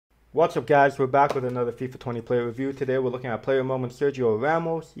What's up, guys? We're back with another FIFA 20 player review. Today we're looking at player moment Sergio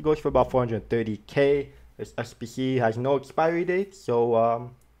Ramos. He goes for about 430k. This SBC has no expiry date, so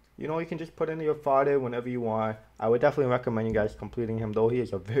you can just put in your fodder whenever you want. I would definitely recommend you guys completing him, though. He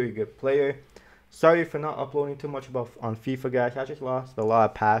is a very good player. Sorry for not uploading too much about on FIFA, guys. I just lost a lot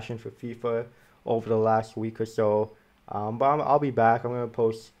of passion for FIFA over the last week or so. But I'll be back. I'm gonna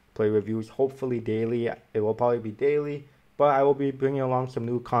post play reviews hopefully daily. It will probably be daily. But I will be bringing along some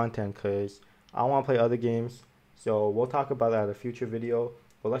new content because I want to play other games. So we'll talk about that in a future video.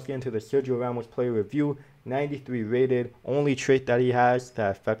 But let's get into the Sergio Ramos player review. 93 rated. Only trait that he has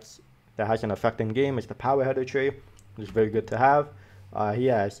that has an effect in game is the power header trait, which is very good to have. He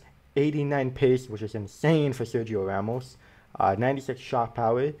has 89 pace, which is insane for Sergio Ramos. 96 shot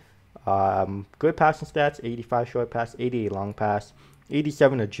power. Good passing stats. 85 short pass, 88 long pass,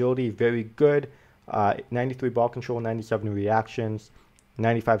 87 agility, very good. 93 ball control, 97 reactions,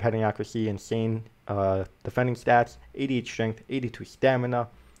 95 heading accuracy, insane defending stats, 88 strength, 82 stamina,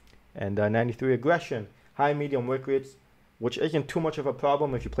 and 93 aggression. High medium work rates, which isn't too much of a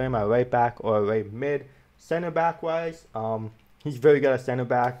problem if you play him at right back or right mid. Center back wise, he's very good at center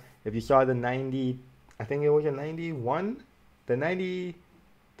back. If you saw the 90, I think it was a 91, the 90,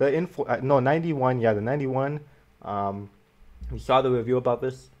 the info, no 91, yeah, the 91. You saw the review about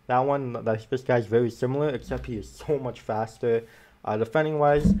this. That one, this guy's very similar, except he is so much faster. Defending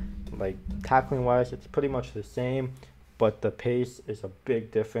wise, like tackling wise, it's pretty much the same, but the pace is a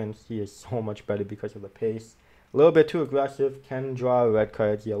big difference. He is so much better because of the pace. A little bit too aggressive, can draw red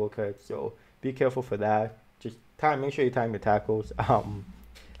cards, yellow cards, so be careful for that. Just make sure you time your tackles.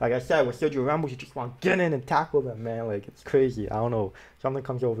 Like I said, with Sergio Ramos, you just want to get in and tackle them, man. Like, it's crazy. I don't know. Something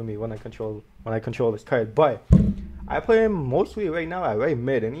comes over me when I control this card, but I play him mostly right now at right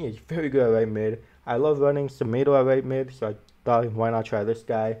mid, and he is very good at right mid. I love running Tomato at right mid, so I thought, why not try this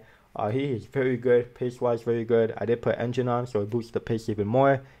guy? He is very good, pace-wise very good. I did put engine on, so it boosts the pace even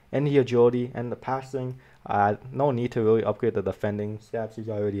more, and the agility and the passing. No need to really upgrade the defending stats. He's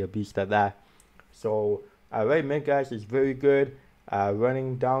already a beast at that. So right mid, guys, is very good.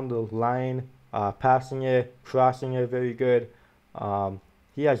 Running down the line, passing it, crossing it, very good.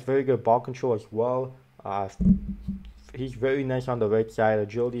 He has very good ball control as well. He's very nice on the right side.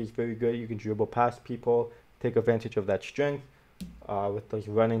 Agility is very good. You can dribble past people, take advantage of that strength. With those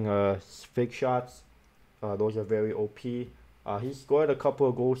running fake shots, those are very OP. He scored a couple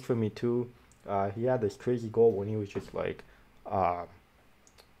of goals for me too. He had this crazy goal when he was just like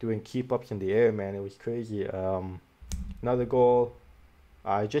doing keep ups in the air, man. It was crazy. Another goal,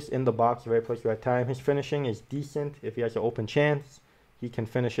 just in the box, right place, right time. His finishing is decent. If he has an open chance, he can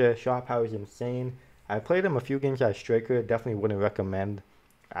finish it. Shot power is insane. I played him a few games as a striker. Definitely wouldn't recommend.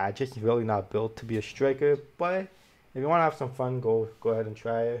 I just really not built to be a striker. But if you want to have some fun, go ahead and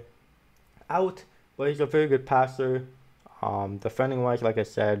try it out. But he's a very good passer. Defending wise, like I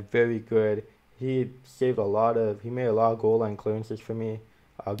said, very good. He made a lot of goal line clearances for me.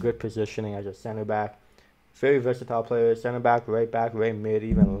 Good positioning as a center back. Very versatile player. Center back, right mid,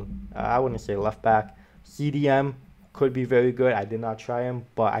 even I wouldn't say left back. CDM could be very good. I did not try him,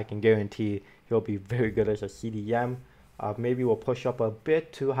 but I can guarantee he'll be very good as a CDM. Maybe we'll push up a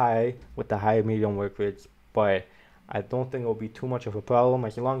bit too high with the high medium work rates, but I don't think it'll be too much of a problem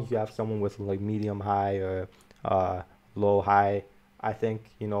as long as you have someone with like medium high or low high. I think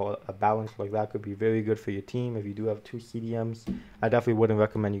a balance like that could be very good for your team if you do have two CDMs. I definitely wouldn't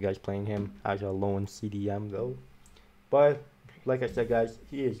recommend you guys playing him as a lone CDM though. But like I said, guys,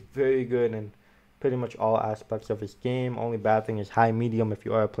 he is very good in pretty much all aspects of his game. Only bad thing is high medium if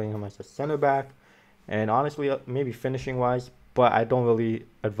you are playing him as a center back, and honestly maybe finishing wise, but I don't really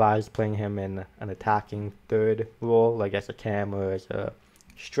advise playing him in an attacking third role like as a cam or as a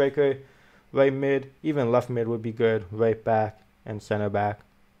striker. Right mid, even left mid would be good. Right back and center back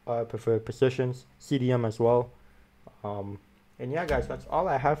are preferred positions. CDM as well. And yeah, guys, that's all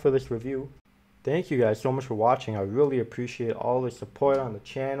I have for this review. Thank you guys so much for watching. I really appreciate all the support on the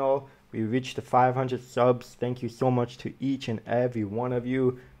channel. We reached the 500 subs. Thank you so much to each and every one of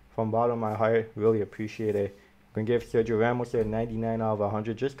you. From the bottom of my heart, really appreciate it. I'm going to give Sergio Ramos a 99 out of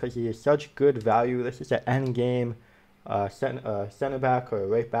 100 just because he is such good value. This is an end game center back or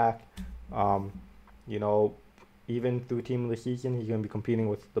right back. Even through team of the season, he's going to be competing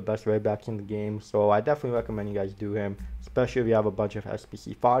with the best right backs in the game. So I definitely recommend you guys do him, especially if you have a bunch of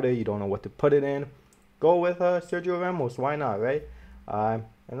SBC fodder, you don't know what to put it in. Go with Sergio Ramos. Why not, right?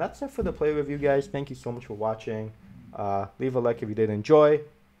 And that's it for the play review, guys. Thank you so much for watching. Leave a like if you did enjoy.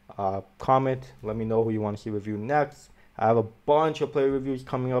 Comment. Let me know who you want to see review next. I have a bunch of play reviews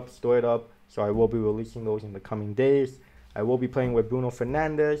coming up, stored up, so I will be releasing those in the coming days. I will be playing with Bruno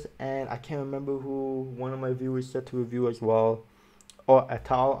Fernandes, and I can't remember who one of my viewers said to review as well. Or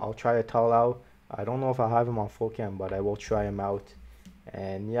Atal. I'll try Atal out. I don't know if I'll have him on full cam, but I will try him out.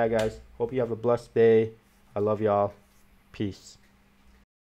 And yeah, guys, hope you have a blessed day. I love y'all. Peace.